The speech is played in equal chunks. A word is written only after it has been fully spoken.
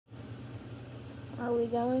Are we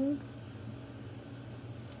going?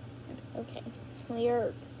 Okay.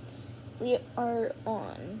 We are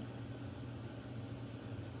on.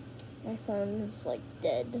 My phone's like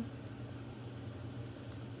dead.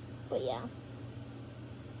 But yeah.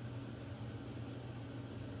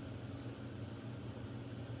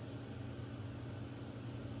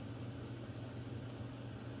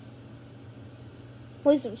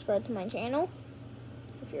 Please subscribe to my channel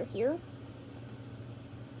if you're here.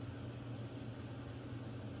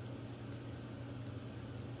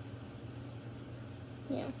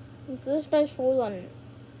 Yeah. If this guy's falls on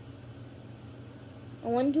a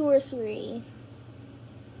 1, 2, or 3,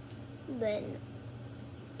 then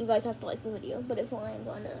you guys have to like the video. But if it lands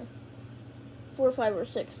on a 4, 5, or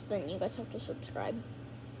 6, then you guys have to subscribe.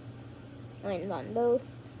 Lands on both,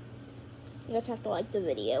 you guys have to like the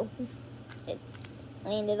video. It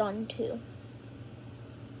landed on 2.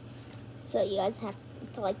 So you guys have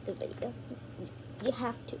to like the video. You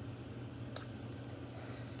have to.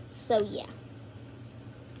 So yeah.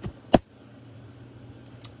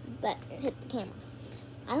 But hit the camera.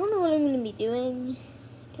 I don't know what I'm going to be doing,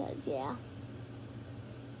 because yeah.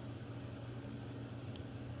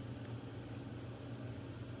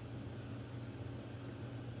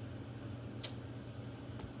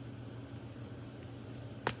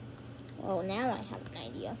 Well, now I have an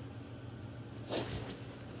idea.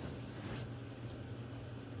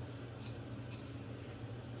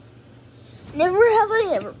 Never have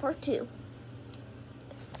I ever, part 2.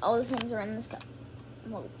 All the things are in this cup.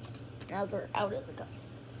 Well, now they're out of the cup.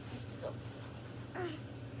 So,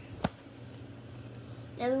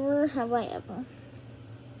 never have I ever.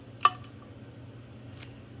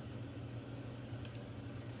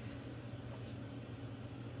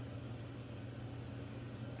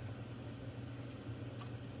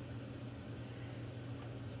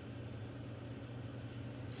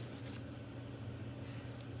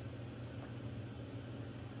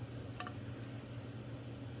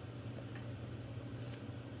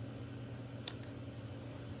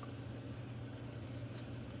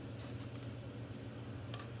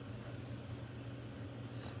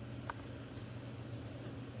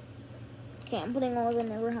 Okay, I'm putting all the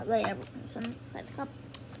never have I ever inside the cup.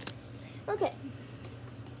 Okay.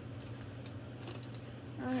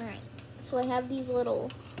 Alright. So I have these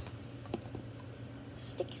little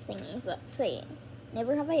stick thingies that say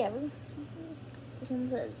never have I ever. This one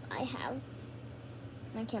says I have.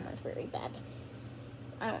 My camera's very bad.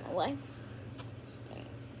 I don't know why.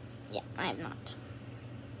 Yeah, I have not.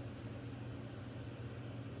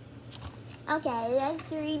 Okay,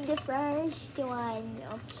 let's read the first one.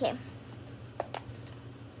 Okay.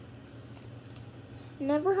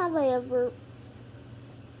 Never have I ever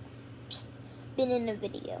been in a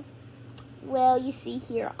video. Well, you see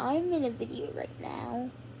here, I'm in a video right now.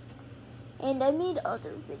 And I made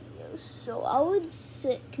other videos, so I would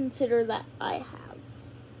consider that I have.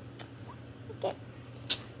 Okay.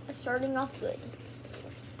 Starting off good.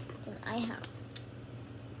 And I have.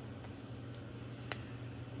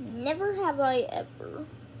 Never have I ever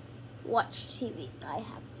watched TV. I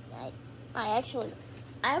have. I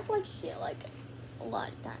have watched it like a lot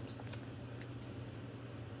of times.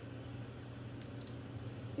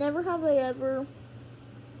 Never have I ever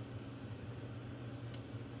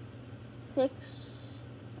wait,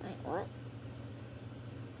 what?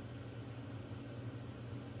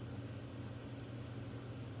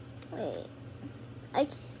 Wait,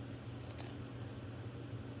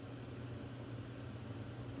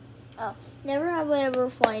 oh, never have I ever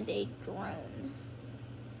flown a drone.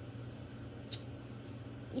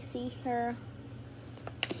 You see here,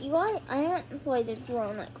 I haven't flied a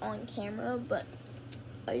drone like on camera, but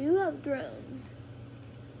I do have drone.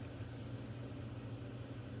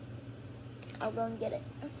 I'll go and get it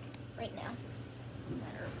right now.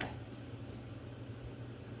 Matter of fact.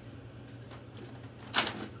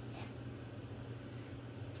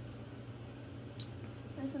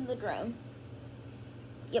 This is the drone.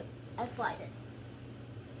 Yep, I flied it.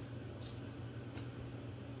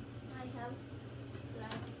 I have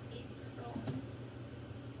a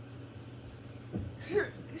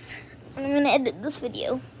drone. I'm gonna edit this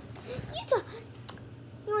video.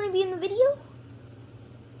 You wanna be in the video?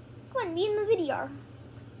 Come on, be in the video.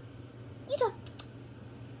 Utah.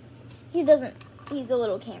 He doesn't. He's a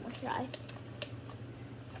little camera shy.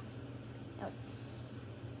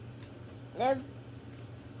 No.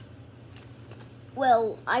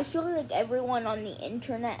 Well, I feel like everyone on the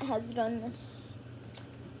internet has done this.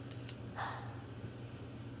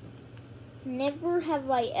 Never have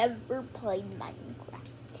I ever played Minecraft.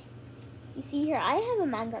 You see here, I have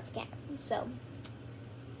a Minecraft account, so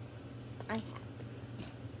I have.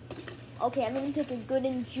 Okay, I'm gonna pick a good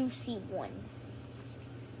and juicy one.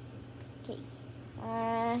 Okay.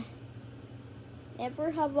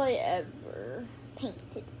 Never have I ever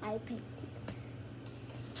painted. I painted.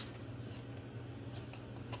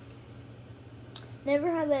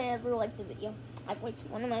 Never have I ever liked a video. I've liked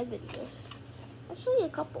one of my videos. Actually, a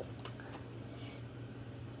couple.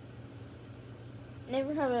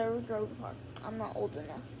 Never have I ever drove a car. I'm not old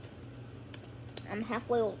enough. I'm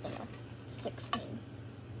halfway old enough. 16.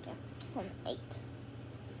 Yeah, I'm 8.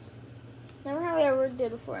 Never have I ever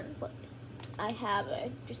did a front flip. I have,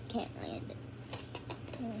 I just can't land it.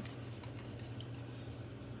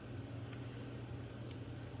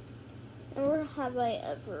 Never have I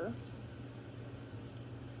ever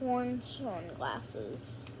worn sunglasses.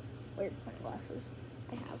 Weird sunglasses.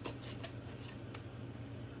 I have.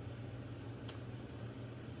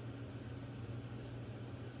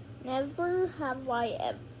 Never have I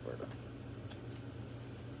ever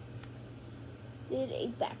did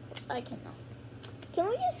a backflip. I cannot. Can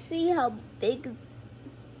we just see how thick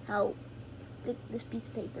this piece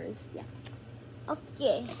of paper is? Yeah.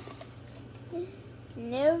 Okay.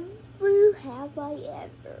 Never have I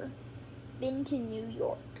ever been to New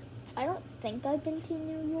York. I don't think I've been to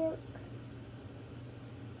New York.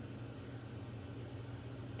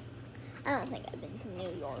 I don't think I've been to New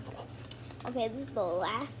York. Okay, this is the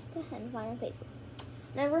last and final paper.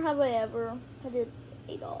 Never have I ever petted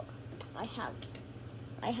a dog. I have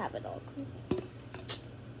a dog.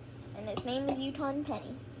 And his name is Utah and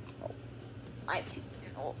Penny. Oh, I have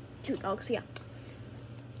two dogs, yeah.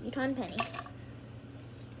 Utah and Penny.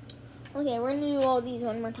 Okay, we're gonna do all these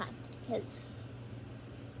one more time. Because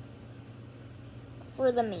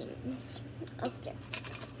for the memes. Okay.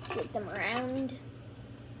 Flip them around.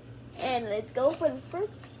 And let's go for the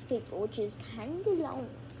first piece of paper, which is kind of long.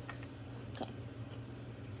 Okay.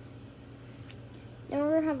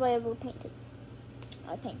 Never have I ever painted.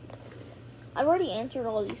 I painted. I've already answered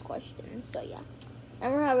all these questions, so yeah.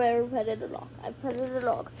 Never have I ever petted a dog. I've petted a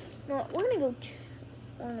dog. No, we're gonna go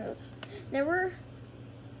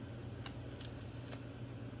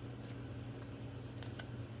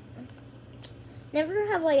never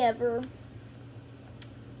have I ever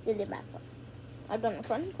did a backflip. I've done a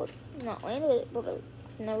front flip, not landed it, but I've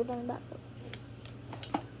never done a backflip.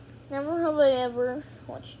 Never have I ever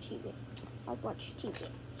watched TV. I've watched TV.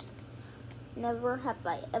 Never have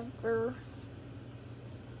I ever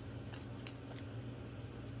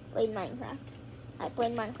played Minecraft. I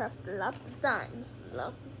played Minecraft lots of times.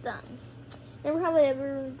 Never have I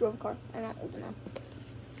ever drove a car. I'm not old enough.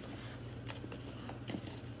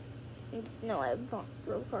 No, I have not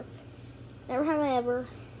drove a car. Never have I ever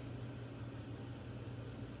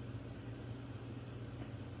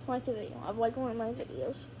liked a video. I've liked one of my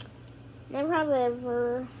videos. Never have I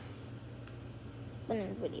ever been in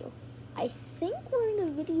a video. I think we're in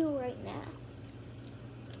a video right now.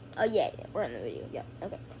 Oh yeah, we're in the video. Yeah,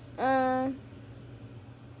 okay.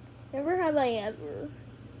 Never have I ever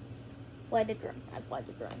flied a drone. I fly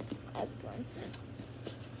a drone. I have a drone.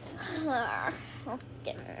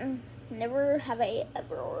 Okay. Never have I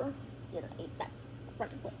ever done a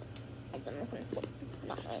front flip. I've done a front flip,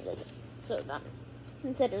 not landed it. So that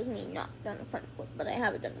considers me not done a front flip, but I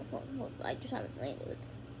haven't done a front flip. I just haven't landed it.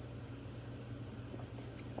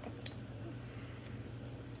 Okay.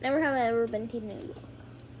 Never have I ever been to New York.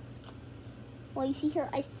 Well, you see here,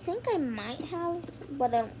 I think I might have,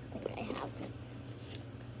 but I don't think I have.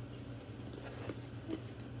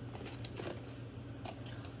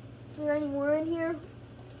 Is there any more in here?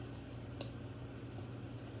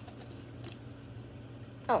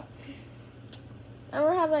 Oh.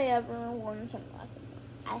 Never have I ever worn sunglasses.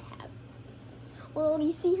 I have. Well,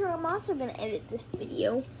 you see here, I'm also going to edit this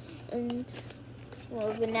video. And, more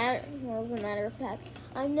of a matter of fact,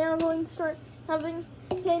 I'm now going to start having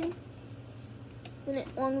 10-minute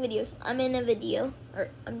long videos. I'm in a video, or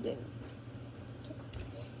I'm doing.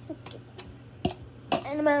 Okay.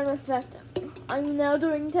 And a matter of fact, I'm now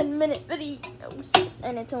doing 10-minute videos,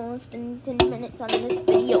 and it's almost been 10 minutes on this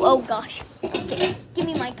video. Oh gosh. Okay, give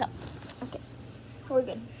me my cup. Okay, we're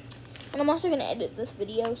good. And I'm also gonna edit this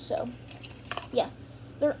video, so yeah.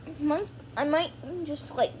 I might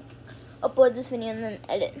just like upload this video and then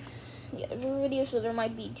edit the other video, so there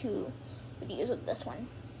might be 2 videos of this one.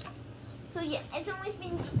 So yeah, it's almost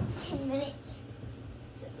been 10 minutes.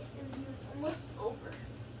 So yeah, the video is almost over.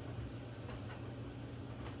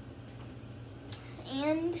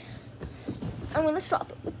 And I'm gonna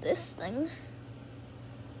stop it with this thing.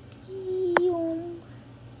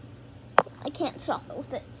 I can't stop it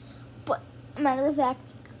with it. But matter of fact,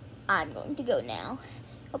 I'm going to go now.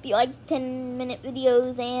 Hope you like 10-minute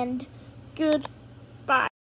videos and good